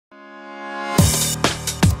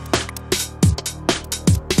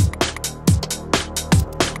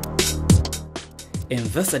In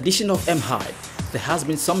this edition of MHYPE, there has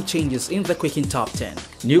been some changes in the QUAKIN Top 10.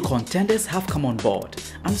 New contenders have come on board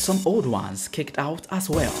and some old ones kicked out as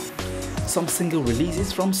well. Some single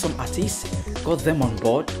releases from some artists got them on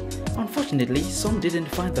board. Unfortunately, some didn't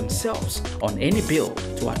find themselves on any bill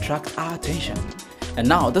to attract our attention. And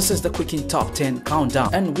now this is the QUAKIN Top 10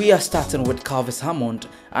 countdown, and we are starting with Calvis Hammond,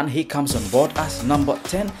 and he comes on board as number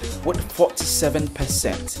 10 with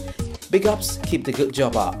 47%. Big ups, keep the good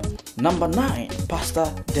job up. Number 9, Pastor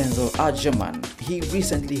Denzel Ajaman. He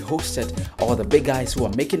recently hosted all the big guys who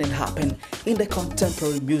are making it happen in the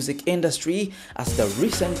contemporary music industry as the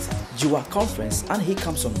recent JUA conference, and he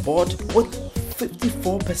comes on board with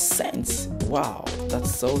 54%. Wow,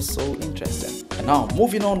 that's so interesting. And now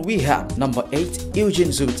moving on, we have number 8, Eugene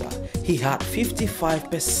Zuta. He had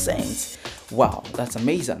 55%. Wow, that's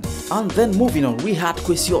amazing. And then moving on, we had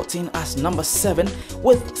QUAKIN as number 7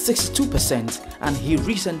 with 62%, and he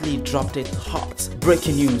recently dropped it hot.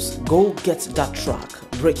 Breaking news, go get that track.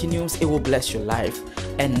 Breaking news, it will bless your life.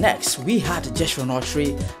 And next, we had Joshua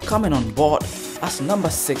Notri coming on board as number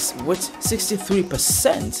 6 with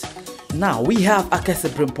 63%. Now we have Akese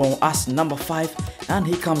Brimpong as number 5, and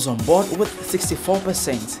he comes on board with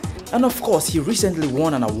 64%. And of course, he recently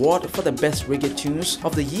won an award for the best reggae tunes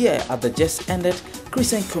of the year at the just ended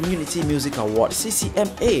Christian Community Music Award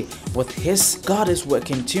CCMA with his God Is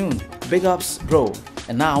Working tune. Big ups, bro.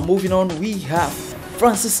 And now moving on, we have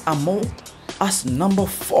Francis Amo as number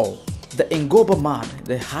 4. The Ngoba man,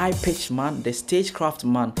 the high-pitched man, the stagecraft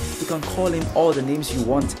man, you can call him all the names you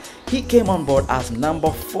want. He came on board as number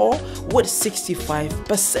 4 with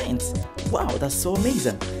 65%. Wow, that's so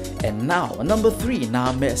amazing. And now, number 3,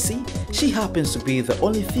 Now Mercy. She happens to be the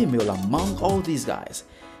only female among all these guys.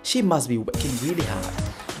 She must be working really hard.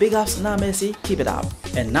 Big ups, Now Mercy, keep it up.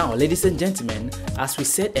 And now, ladies and gentlemen, as we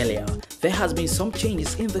said earlier, there has been some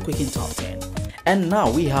changes in the QUAKIN Top 10. And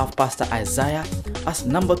now we have Pastor Isaiah as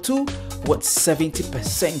number 2 with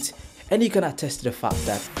 70%. And you can attest to the fact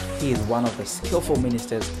that he is one of the skillful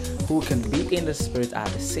ministers who can be in the spirit at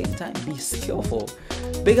the same time be skillful.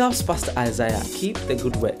 Big ups, Pastor Isaiah, keep the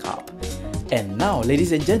good work up. And now,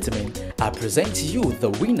 ladies and gentlemen, I present to you the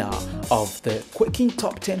winner of the QUAKIN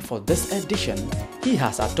Top 10 for this edition. He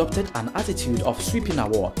has adopted an attitude of sweeping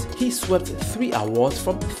awards. He swept 3 awards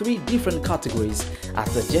from 3 different categories at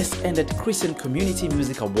the just ended Christian Community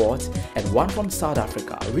Music Awards and 1 from South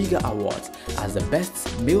Africa Riga Awards as the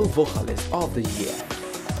best male vocalist of the year.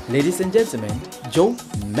 Ladies and gentlemen, Joe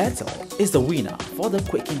Metal is the winner for the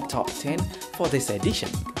QUAKIN Top 10 for this edition.